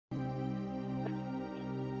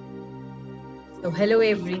So hello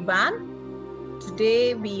everyone.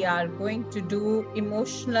 Today we are going to do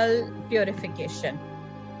emotional purification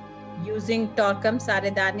using Torkom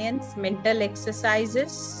Saraydarian's mental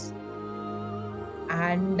exercises.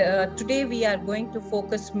 And today we are going to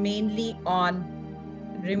focus mainly on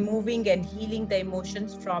removing and healing the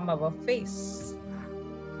emotions from our face.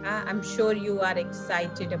 I'm sure you are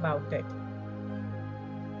excited about it.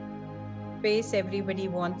 Face, everybody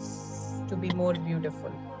wants to be more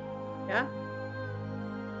beautiful. Yeah.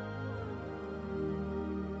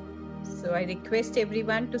 So I request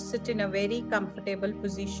everyone to sit in a very comfortable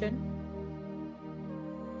position.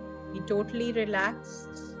 Be totally relaxed.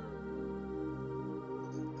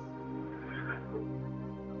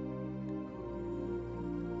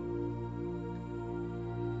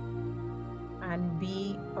 And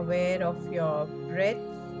be aware of your breath.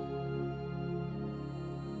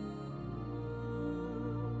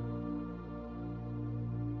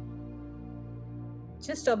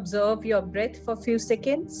 Just observe your breath for a few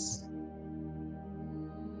seconds.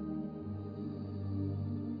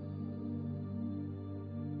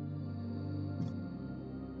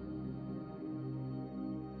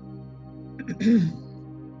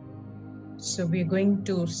 So we're going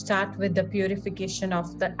to start with the purification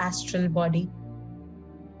of the astral body.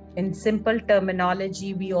 In simple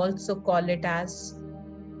terminology, we also call it as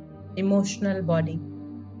emotional body.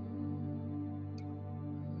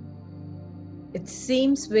 It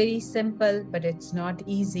seems very simple, but it's not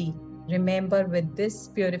easy. Remember, with this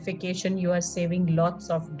purification, you are saving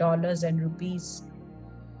lots of dollars and rupees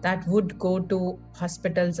that would go to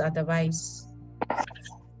hospitals otherwise.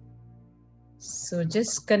 So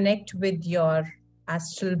just connect with your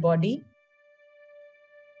astral body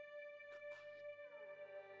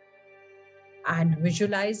and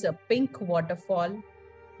visualize a pink waterfall,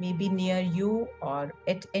 maybe near you or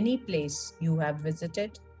at any place you have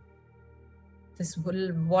visited. This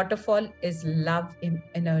waterfall is love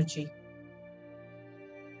energy.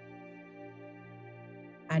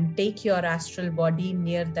 And take your astral body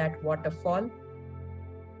near that waterfall.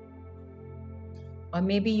 Or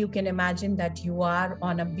maybe you can imagine that you are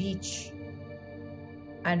on a beach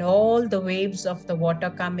and all the waves of the water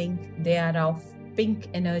coming, they are of pink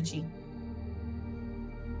energy.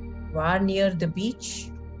 You are near the beach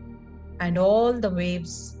and all the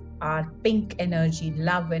waves are pink energy,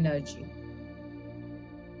 love energy.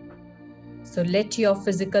 So let your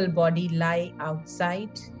physical body lie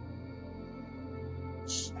outside.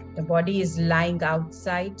 The body is lying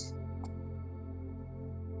outside.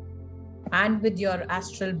 And with your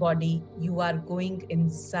astral body, you are going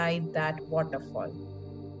inside that waterfall,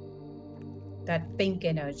 that pink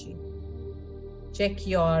energy. Check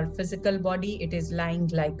your physical body, it is lying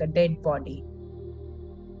like a dead body.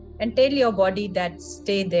 And tell your body that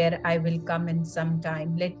stay there, I will come in some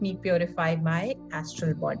time. Let me purify my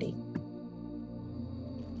astral body.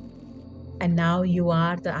 And now you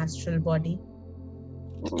are the astral body.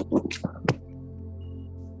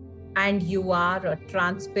 And you are a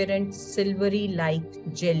transparent, silvery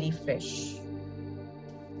like jellyfish.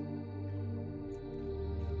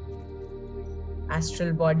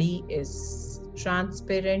 Astral body is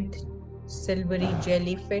transparent, silvery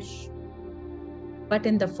jellyfish, but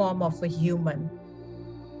in the form of a human.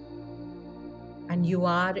 And you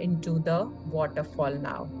are into the waterfall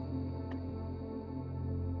now.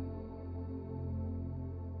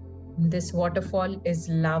 This waterfall is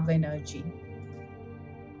love energy.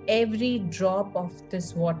 Every drop of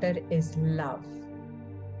this water is love.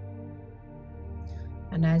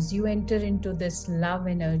 And as you enter into this love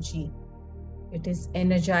energy, it is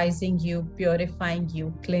energizing you, purifying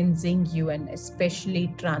you, cleansing you, and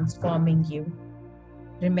especially transforming you.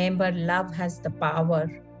 Remember, love has the power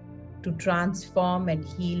to transform and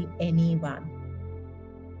heal anyone.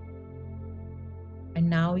 And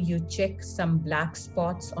now you check some black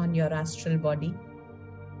spots on your astral body,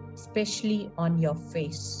 especially on your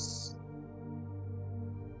face.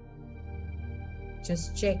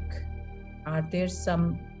 Just check, are there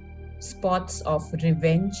some spots of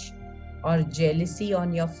revenge or jealousy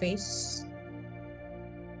on your face?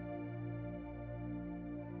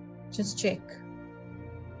 Just check.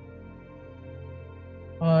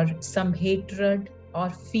 Or some hatred or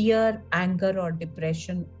fear, anger or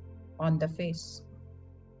depression on the face.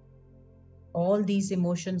 All these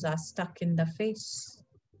emotions are stuck in the face.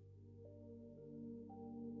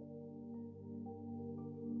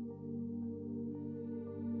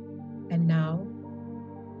 And now,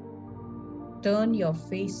 turn your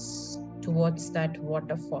face towards that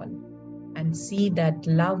waterfall and see that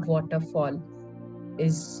love waterfall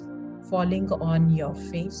is falling on your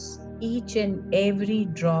face. Each and every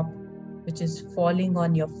drop which is falling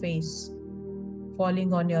on your face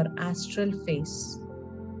falling on your astral face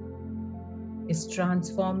is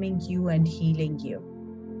transforming you and healing you.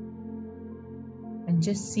 And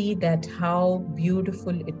just see that how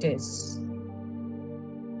beautiful it is.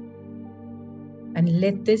 And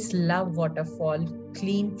let this love waterfall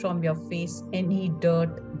clean from your face any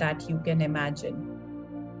dirt that you can imagine.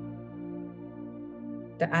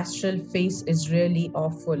 The astral face is really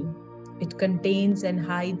awful. It contains and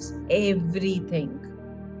hides everything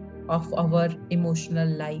of our emotional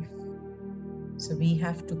life. So we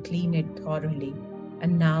have to clean it thoroughly.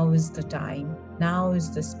 And now is the time. Now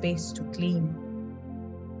is the space to clean.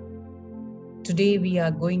 Today we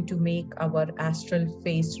are going to make our astral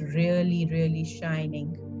face really, really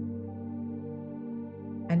shining.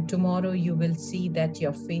 And tomorrow you will see that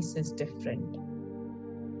your face is different.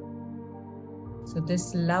 So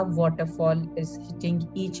this love waterfall is hitting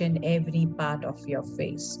each and every part of your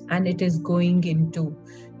face. And it is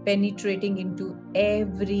penetrating into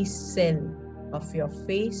every cell of your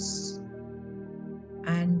face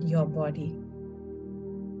and your body.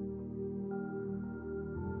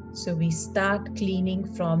 So we start cleaning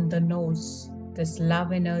from the nose. This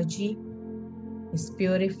love energy is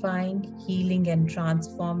purifying, healing, and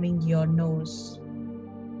transforming your nose.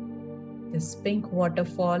 This pink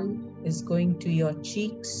waterfall is going to your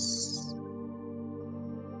cheeks,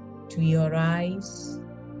 to your eyes,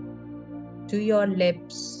 to your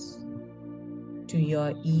lips, to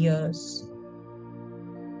your ears,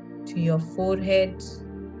 to your forehead,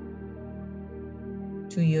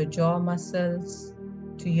 to your jaw muscles,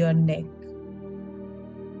 to your neck.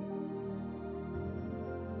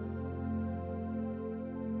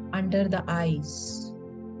 Under the eyes,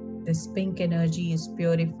 this pink energy is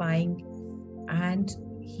purifying and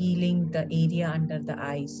healing the area under the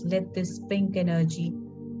eyes. Let this pink energy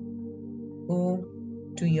go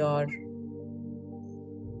to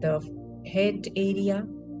the head area,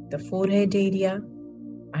 the forehead area,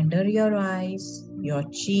 under your eyes, your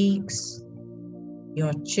cheeks,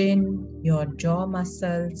 your chin, your jaw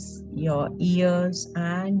muscles, your ears,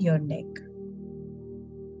 and your neck.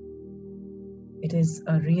 It is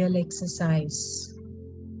a real exercise.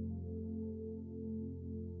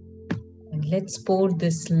 And let's pour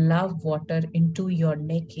this love water into your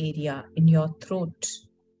neck area, in your throat.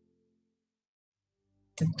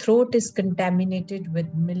 The throat is contaminated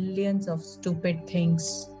with millions of stupid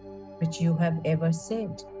things which you have ever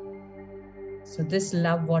said. So this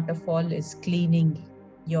love waterfall is cleaning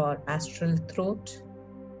your astral throat.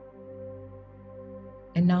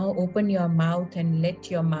 And now open your mouth and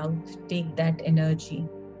let your mouth take that energy.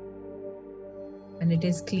 And it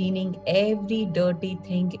is cleaning every dirty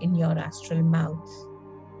thing in your astral mouth.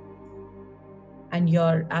 And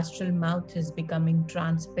your astral mouth is becoming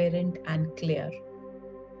transparent and clear.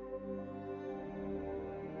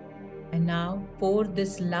 And now pour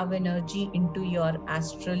this love energy into your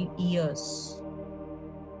astral ears.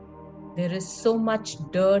 There is so much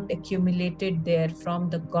dirt accumulated there from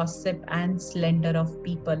the gossip and slander of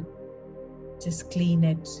people. Just clean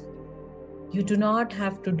it. You do not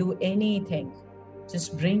have to do anything.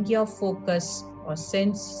 Just bring your focus or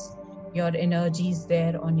sense your energies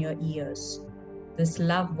there on your ears. This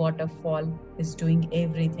love waterfall is doing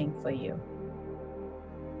everything for you.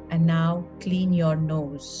 And now clean your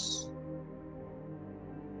nose.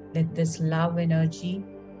 Let this love energy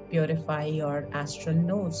purify your astral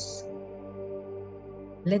nose.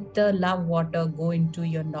 Let the love water go into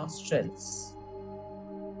your nostrils.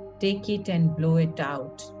 Take it and blow it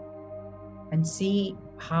out. And see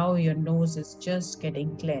how your nose is just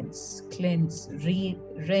getting cleansed. Cleanse,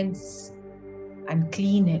 rinse, and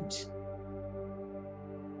clean it.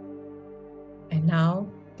 And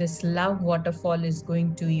now this love waterfall is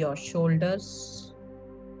going to your shoulders.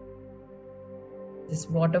 This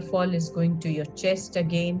waterfall is going to your chest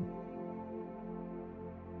again.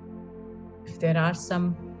 If there are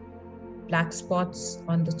some black spots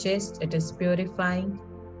on the chest, it is purifying.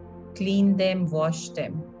 Clean them, wash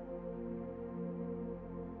them.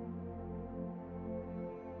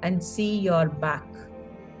 And see your back,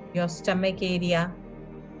 your stomach area,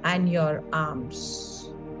 and your arms.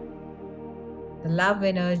 The love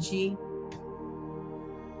energy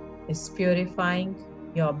is purifying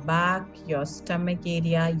your back, your stomach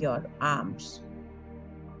area, your arms.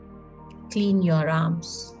 Clean your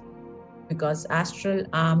arms, because astral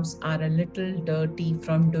arms are a little dirty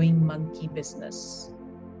from doing monkey business.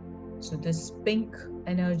 So this pink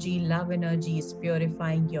energy, love energy, is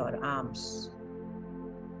purifying your arms.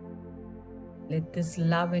 Let this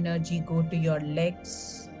love energy go to your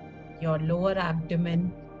legs, your lower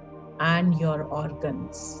abdomen, and your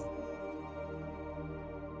organs.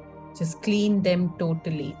 Just clean them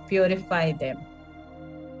totally, purify them.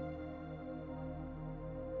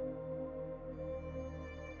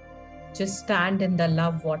 Just stand in the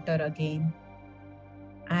love water again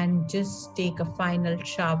and just take a final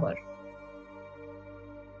shower.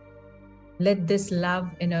 Let this love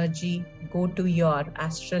energy go to your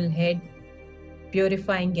astral head,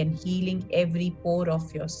 purifying and healing every pore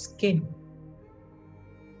of your skin.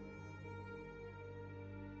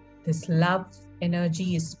 This love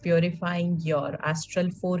energy is purifying your astral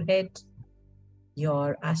forehead,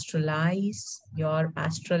 your astral eyes, your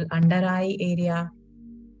astral under eye area,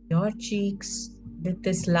 your cheeks. With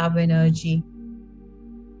this love energy,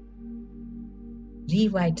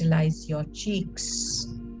 revitalize your cheeks,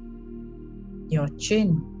 your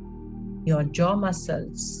chin, your jaw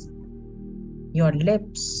muscles, your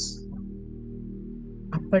lips,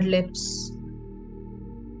 upper lips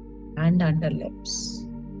and under lips,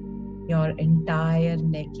 your entire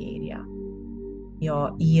neck area,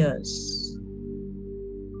 your ears,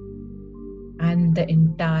 and the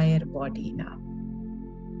entire body now.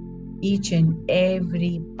 Each and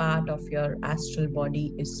every part of your astral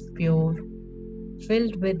body is pure,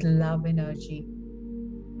 filled with love energy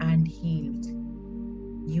and healed.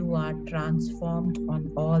 You are transformed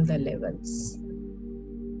on all the levels.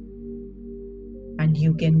 And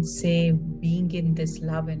you can say, being in this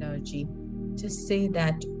love energy, just say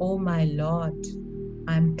that, oh my Lord,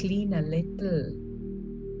 I'm clean a little.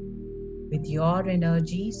 With your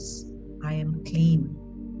energies, I am clean.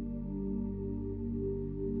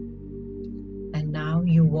 And now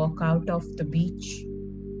you walk out of the beach,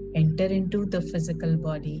 enter into the physical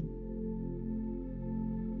body,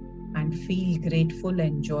 and feel grateful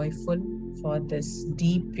and joyful for this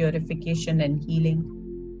deep purification and healing.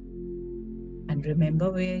 And remember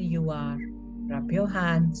where you are. Rub your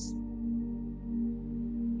hands,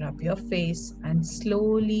 rub your face, and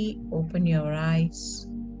slowly open your eyes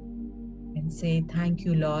and say, thank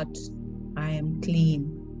you, Lord, I am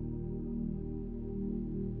clean.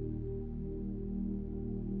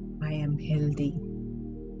 I am healthy.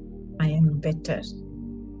 I am better.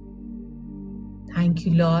 Thank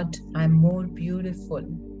you, Lord, I'm more beautiful.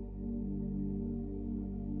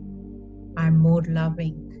 I'm more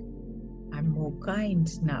loving. I'm more kind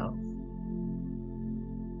now.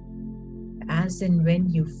 As and when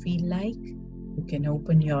you feel like, you can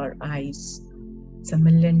open your eyes. It's $1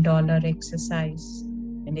 million exercise.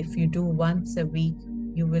 And if you do once a week,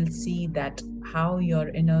 you will see that how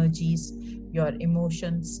your energies, your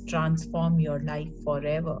emotions transform your life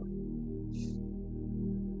forever.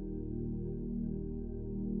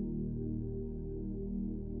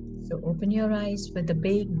 So open your eyes with a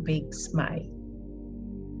big, big smile.